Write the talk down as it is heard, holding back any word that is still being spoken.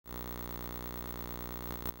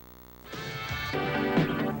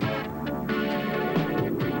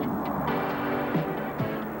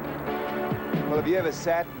have you ever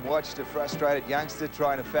sat and watched a frustrated youngster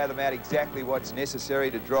trying to fathom out exactly what's necessary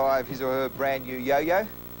to drive his or her brand new yo-yo?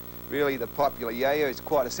 Really, the popular yo-yo is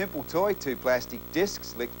quite a simple toy, two plastic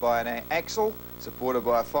discs linked by an axle, supported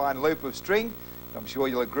by a fine loop of string. I'm sure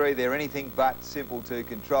you'll agree they're anything but simple to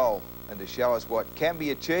control. And to show us what can be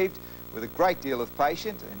achieved with a great deal of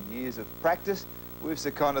patience and years of practice, we've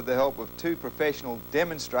seconded the help of two professional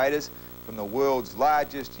demonstrators from the world's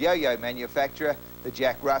largest yo-yo manufacturer, the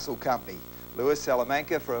Jack Russell Company. Luis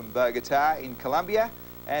Salamanca from Bogota in Colombia,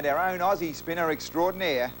 and our own Aussie spinner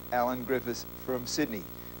extraordinaire, Alan Griffiths from Sydney.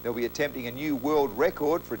 They'll be attempting a new world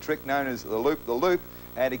record for a trick known as the loop-the-loop,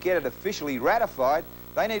 and to get it officially ratified,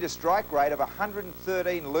 they need a strike rate of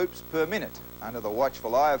 113 loops per minute, under the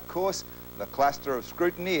watchful eye, of course, of a cluster of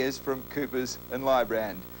scrutineers from Coopers and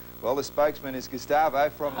Lybrand. Well, the spokesman is Gustavo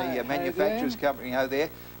from the manufacturer's company over there.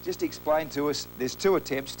 Just explain to us, there's two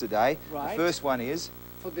attempts today. Right. The first one is?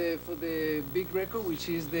 For the big record, which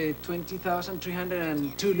is the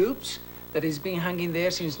 20,302 loops that has been hanging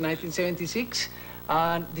there since 1976.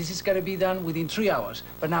 And this is going to be done within 3 hours.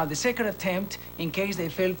 But now the second attempt, in case they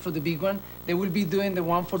failed for the big one, they will be doing the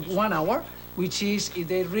one for 1 hour, which is if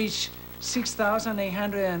they reach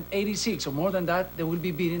 6,886 or more than that, they will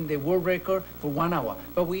be beating the world record for 1 hour.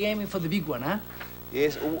 But we're aiming for the big one, huh?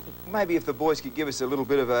 Yes, maybe if the boys could give us a little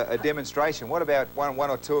bit of a demonstration. What about one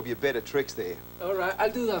or two of your better tricks there? All right, I'll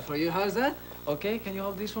do that for you. How's that? Okay, can you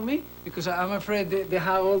hold this for me? Because I'm afraid they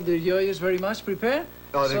have all the yo-yos very much prepared.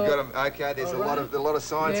 Oh, they've got them. Okay, there's a lot of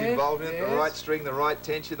science involved in it. The right string, the right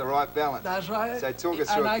tension, the right balance. That's right. So talk us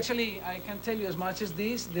through. And actually, I can tell you as much as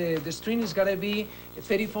this, the string is gonna be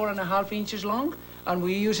 34.5 inches long, and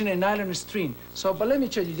we're using a nylon string. So, but let me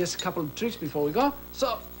show you just a couple of tricks before we go.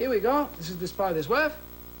 So, here we go. This is the spider's web.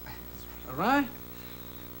 All right.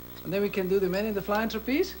 And then we can do the man in the flying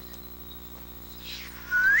trapeze.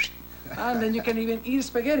 And then you can even eat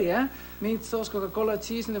spaghetti, huh? Meat sauce, Coca-Cola,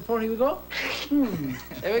 cheese in the fork. Here we go.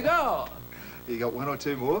 There we go. You got one or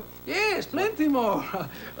two more? Yes, plenty more.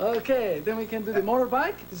 Okay, then we can do the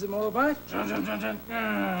motorbike. This is the motorbike.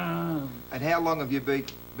 And how long have you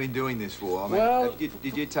been doing this for? I mean, well,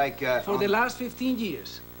 did you take... for the last 15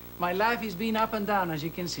 years. My life has been up and down, as you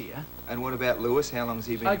can see, huh? And what about Lewis? How long has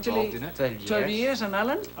he been involved in it? 12 years. And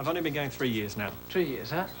Alan? I've only been going 3 years now. 3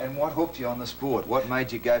 years, huh? And what hooked you on the sport? What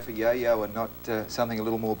made you go for yo-yo and not something a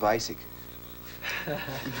little more basic?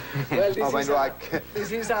 Well,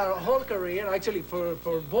 this is our whole career. Actually, for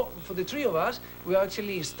the three of us, we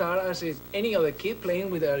actually start as any other kid playing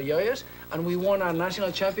with our yo-yos, and we won our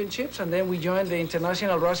national championships, and then we joined the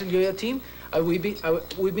international Russell yo-yo team. We've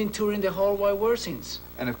been touring the whole wide world since.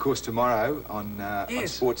 And of course, tomorrow on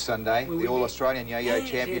Sports Sunday, the All-Australian Yo-Yo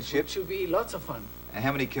Championship. Yes, it should be lots of fun. And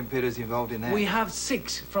how many competitors involved in that? We have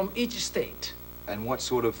 6 from each state. And what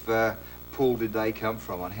sort of pool did they come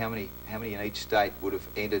from? On how many in each state would have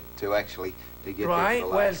entered to actually to get right. there?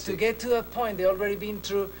 Well, to get to that point, they already been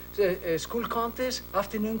through school contests,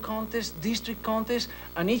 afternoon contests, district contests,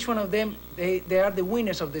 and each one of them they are the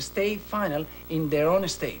winners of the state final in their own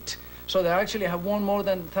state. So they actually have won more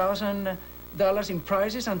than $1,000 in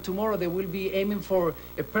prizes, and tomorrow they will be aiming for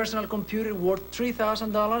a personal computer worth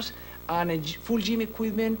 $3,000 and a full gym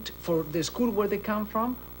equipment for the school where they come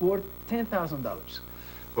from worth $10,000.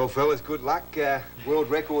 Well, fellas, good luck. World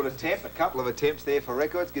record attempt, a couple of attempts there for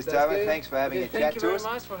records. Gustavo, thanks for having a chat to us. Thank you very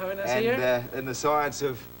much for having us here. And the science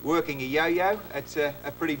of working a yo-yo, it's a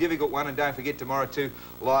pretty difficult one. And don't forget, tomorrow too,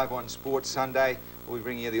 live on Sports Sunday, we'll be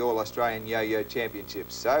bringing you the All-Australian Yo-Yo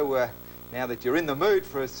Championships. So now that you're in the mood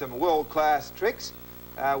for some world-class tricks,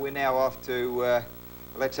 we're now off to...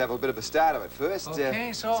 let's have a bit of a start of it first.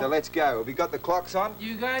 Okay, so let's go. Have we got the clocks on?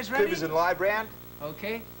 You guys ready? Coopers and Lybrand.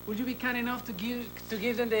 Okay. Would you be kind enough to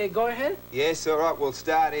give them the go-ahead? Yes, all right. We'll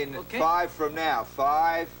start in 5 from now.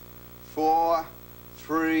 5, 4,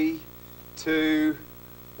 3, 2,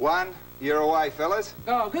 1. You're away, fellas.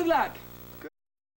 Oh, good luck.